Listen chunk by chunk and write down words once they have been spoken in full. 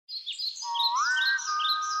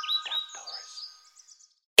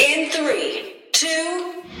In 3, 2,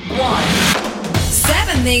 1.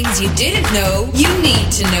 7 things you didn't know you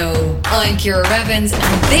need to know. I'm Ciara Evans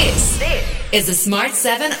and this is the Smart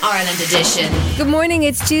 7 Ireland edition. Good morning,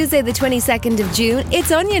 it's Tuesday the 22nd of June.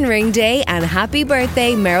 It's Onion Ring Day and happy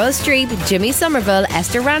birthday Meryl Streep, Jimmy Somerville,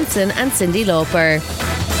 Esther Rantzen and Cyndi Lauper.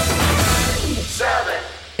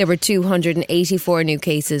 There were 284 new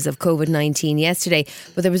cases of COVID-19 yesterday,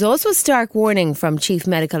 but there was also a stark warning from Chief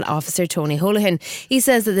Medical Officer Tony Holohan. He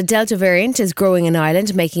says that the Delta variant is growing in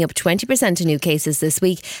Ireland, making up 20% of new cases this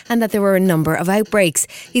week, and that there were a number of outbreaks.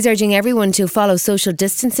 He's urging everyone to follow social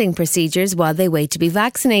distancing procedures while they wait to be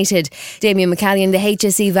vaccinated. Damien McCallion, the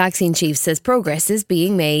HSE vaccine chief, says progress is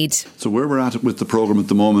being made. So where we're at with the programme at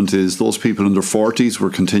the moment is those people in their 40s, we're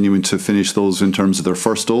continuing to finish those in terms of their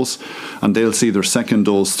first dose, and they'll see their second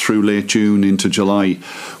dose through late June into July.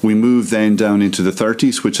 We move then down into the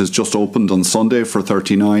 30s, which has just opened on Sunday for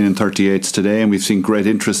 39 and 38s today, and we've seen great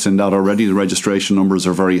interest in that already. The registration numbers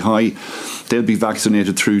are very high. They'll be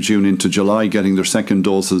vaccinated through June into July, getting their second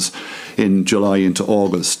doses in July into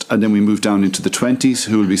August. And then we move down into the 20s,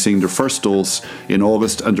 who will be seeing their first dose in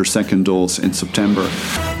August and their second dose in September.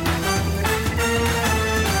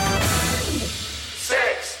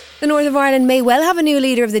 The North of Ireland may well have a new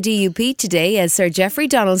leader of the DUP today, as Sir Geoffrey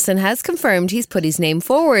Donaldson has confirmed he's put his name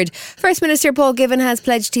forward. First Minister Paul Givan has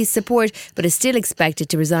pledged his support, but is still expected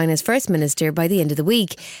to resign as First Minister by the end of the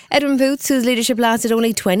week. Edwin Boots, whose leadership lasted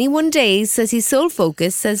only 21 days, says his sole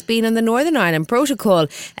focus has been on the Northern Ireland Protocol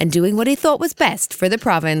and doing what he thought was best for the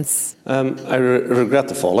province. I regret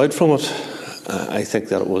the fallout from it. I think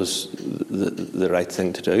that it was the right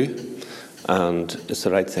thing to do. And it's the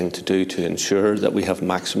right thing to do to ensure that we have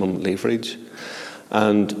maximum leverage.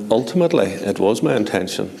 And ultimately, it was my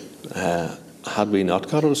intention, had we not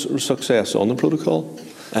got a success on the protocol,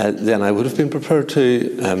 then I would have been prepared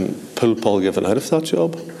to pull Paul Givan out of that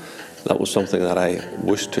job. That was something that I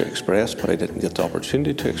wished to express, but I didn't get the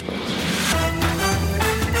opportunity to express.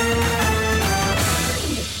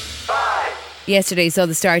 Yesterday saw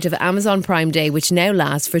the start of Amazon Prime Day, which now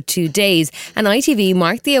lasts for 2 days, and ITV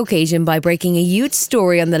marked the occasion by breaking a huge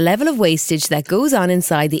story on the level of wastage that goes on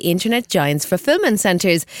inside the internet giant's fulfilment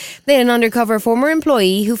centres. They had an undercover former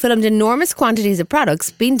employee who filmed enormous quantities of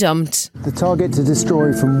products being dumped. The target to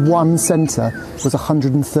destroy from one centre was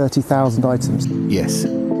 130,000 items. Yes.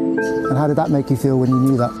 And how did that make you feel when you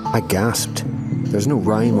knew that? I gasped. There's no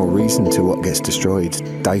rhyme or reason to what gets destroyed.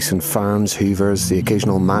 Dyson fans, Hoovers, the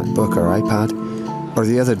occasional MacBook or iPad. Or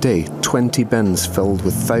the other day, 20 bins filled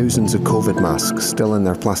with thousands of COVID masks still in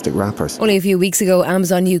their plastic wrappers. Only a few weeks ago,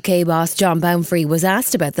 Amazon UK boss John Bamfrey was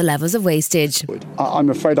asked about the levels of wastage. I'm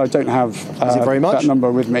afraid I don't have that number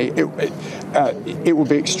with me. It will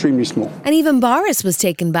be extremely small. And even Boris was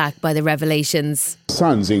taken back by the revelations.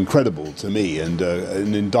 Sounds incredible to me, and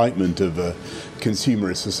an indictment of a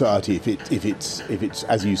consumerist society. If it's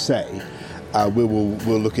as you say, we'll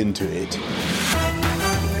look into it.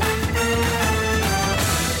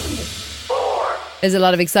 There's a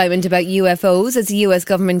lot of excitement about UFOs as the US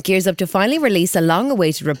government gears up to finally release a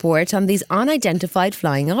long-awaited report on these unidentified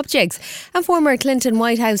flying objects. And former Clinton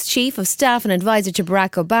White House Chief of Staff and Advisor to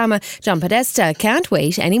Barack Obama, John Podesta, can't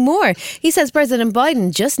wait anymore. He says President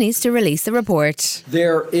Biden just needs to release the report.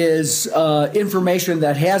 There is information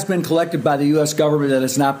that has been collected by the US government that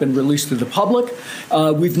has not been released to the public.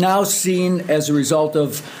 We've now seen, as a result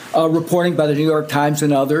of reporting by the New York Times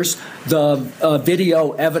and others, the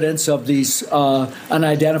video evidence of these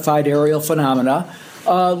unidentified aerial phenomena.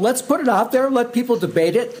 Let's put it out there, let people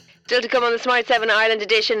debate it. Still to come on the Smart 7 Ireland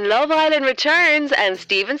edition, Love Island returns and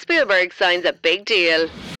Steven Spielberg signs a big deal.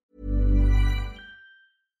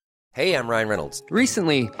 Hey, I'm Ryan Reynolds.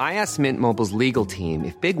 Recently, I asked Mint Mobile's legal team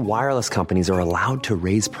if big wireless companies are allowed to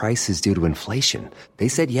raise prices due to inflation. They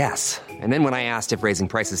said yes. And then when I asked if raising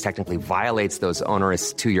prices technically violates those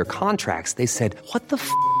onerous 2-year contracts, they said, "What the f***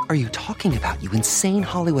 are you talking about, you insane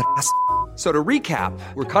Hollywood ass?" So to recap,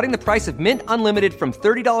 we're cutting the price of Mint Unlimited from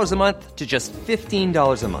 $30 a month to just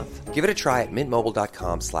 $15 a month. Give it a try at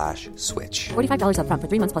mintmobile.com/switch. $45 up front for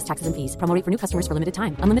 3 months plus taxes and fees. Promo rate for new customers for limited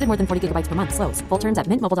time. Unlimited more than 40 gigabytes per month. Slows full terms at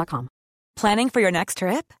mintmobile.com. Planning for your next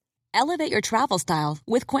trip? Elevate your travel style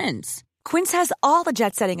with Quince. Quince has all the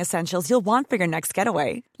jet-setting essentials you'll want for your next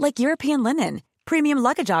getaway, like European linen, premium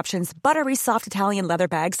luggage options, buttery soft Italian leather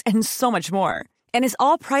bags, and so much more. And is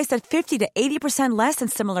all priced at 50 to 80% less than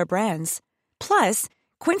similar brands. Plus,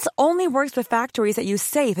 Quince only works with factories that use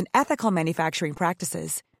safe and ethical manufacturing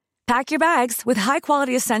practices. Pack your bags with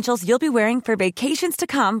high-quality essentials you'll be wearing for vacations to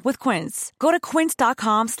come with Quince. Go to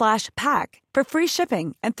quince.com/pack for free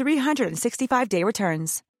shipping and 365-day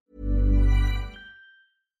returns.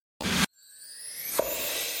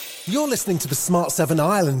 You're listening to the Smart 7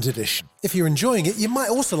 Ireland edition. If you're enjoying it, you might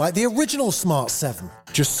also like the original Smart 7.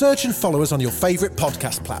 Just search and follow us on your favourite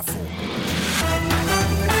podcast platform.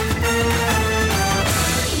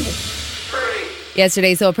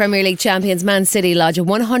 Yesterday saw Premier League champions Man City lodge a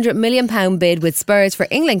 £100 million bid with Spurs for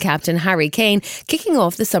England captain Harry Kane, kicking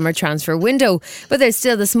off the summer transfer window. But there's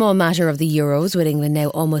still the small matter of the Euros, with England now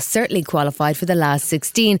almost certainly qualified for the last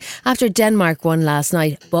 16 after Denmark won last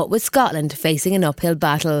night, but with Scotland facing an uphill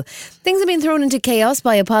battle. Things have been thrown into chaos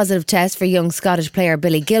by a positive test for young Scottish player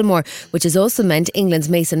Billy Gilmore, which has also meant England's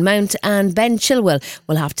Mason Mount and Ben Chilwell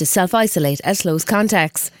will have to self-isolate as close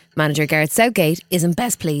contacts. Manager Gareth Southgate isn't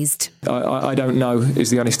best pleased. I don't know is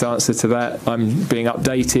the honest answer to that. I'm being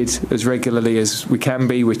updated as regularly as we can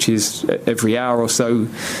be, which is every hour or so,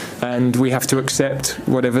 and we have to accept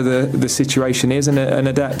whatever the situation is and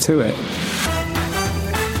adapt to it.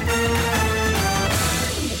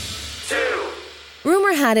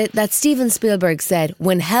 Rumour had it that Steven Spielberg said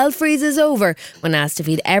when hell freezes over when asked if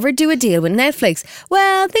he'd ever do a deal with Netflix.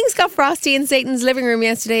 Well, things got frosty in Satan's living room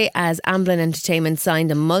yesterday as Amblin Entertainment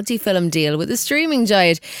signed a multi-film deal with the streaming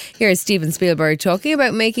giant. Here's Steven Spielberg talking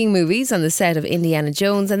about making movies on the set of Indiana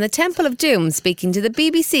Jones and the Temple of Doom, speaking to the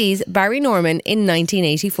BBC's Barry Norman in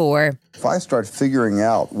 1984. If I start figuring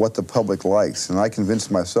out what the public likes and I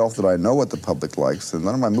convince myself that I know what the public likes, then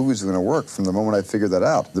none of my movies are going to work from the moment I figure that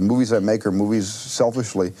out. The movies I make are movies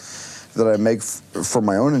selfishly that I make for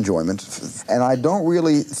my own enjoyment. And I don't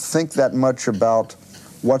really think that much about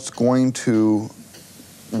what's going to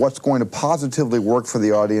positively work for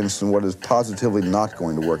the audience and what is positively not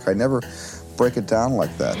going to work. I never break it down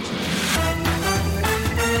like that.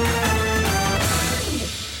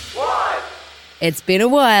 It's been a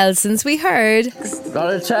while since we heard.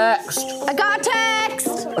 Got a text. I got a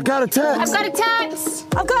text. I got a text. I've got a text.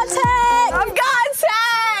 I've got a text. I've got a text.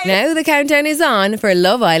 Now the countdown is on for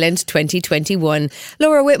Love Island 2021.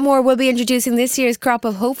 Laura Whitmore will be introducing this year's crop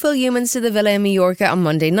of hopeful humans to the villa in Mallorca on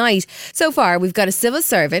Monday night. So far, we've got a civil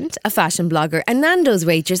servant, a fashion blogger, a Nando's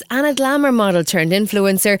waitress and a glamour model turned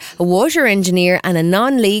influencer, a water engineer and a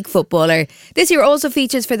non-league footballer. This year also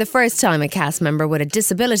features for the first time a cast member with a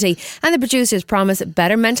disability, and the producers promise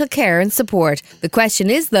better mental care and support. The question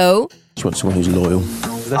is, though... Just want someone who's loyal.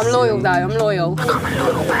 I'm loyal though, I'm loyal. I'm a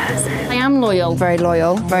loyal person. I am loyal. Very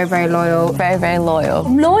loyal. Very, very loyal. Very, very loyal.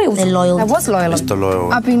 I'm loyal. They're loyal. I was loyal. Mr.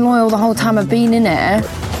 Loyal. I've been loyal the whole time I've been in it.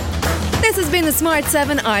 This has been the Smart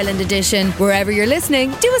 7 Ireland edition. Wherever you're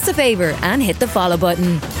listening, do us a favour and hit the follow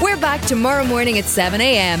button. We're back tomorrow morning at 7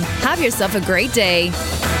 a.m. Have yourself a great day.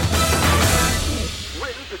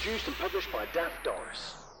 Written, produced and published by DUP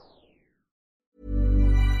Doris.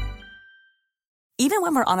 Even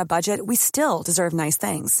when we're on a budget, we still deserve nice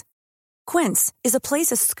things. Quince is a place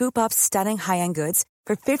to scoop up stunning high-end goods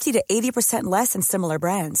for 50 to 80% less than similar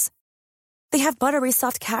brands. They have buttery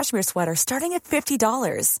soft cashmere sweaters starting at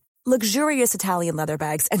 $50, luxurious Italian leather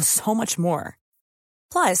bags, and so much more.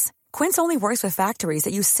 Plus, Quince only works with factories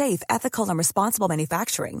that use safe, ethical, and responsible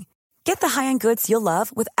manufacturing. Get the high-end goods you'll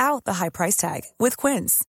love without the high price tag with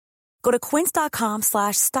Quince. Go to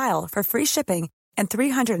quince.com/style for free shipping and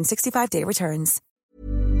 365-day returns.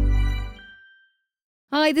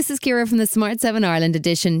 Hi, this is Ciara from the Smart 7 Ireland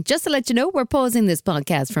edition. Just to let you know, we're pausing this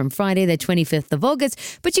podcast from Friday the 25th of August,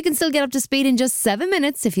 but you can still get up to speed in just 7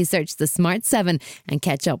 minutes if you search the Smart 7 and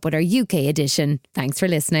catch up with our UK edition. Thanks for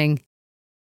listening.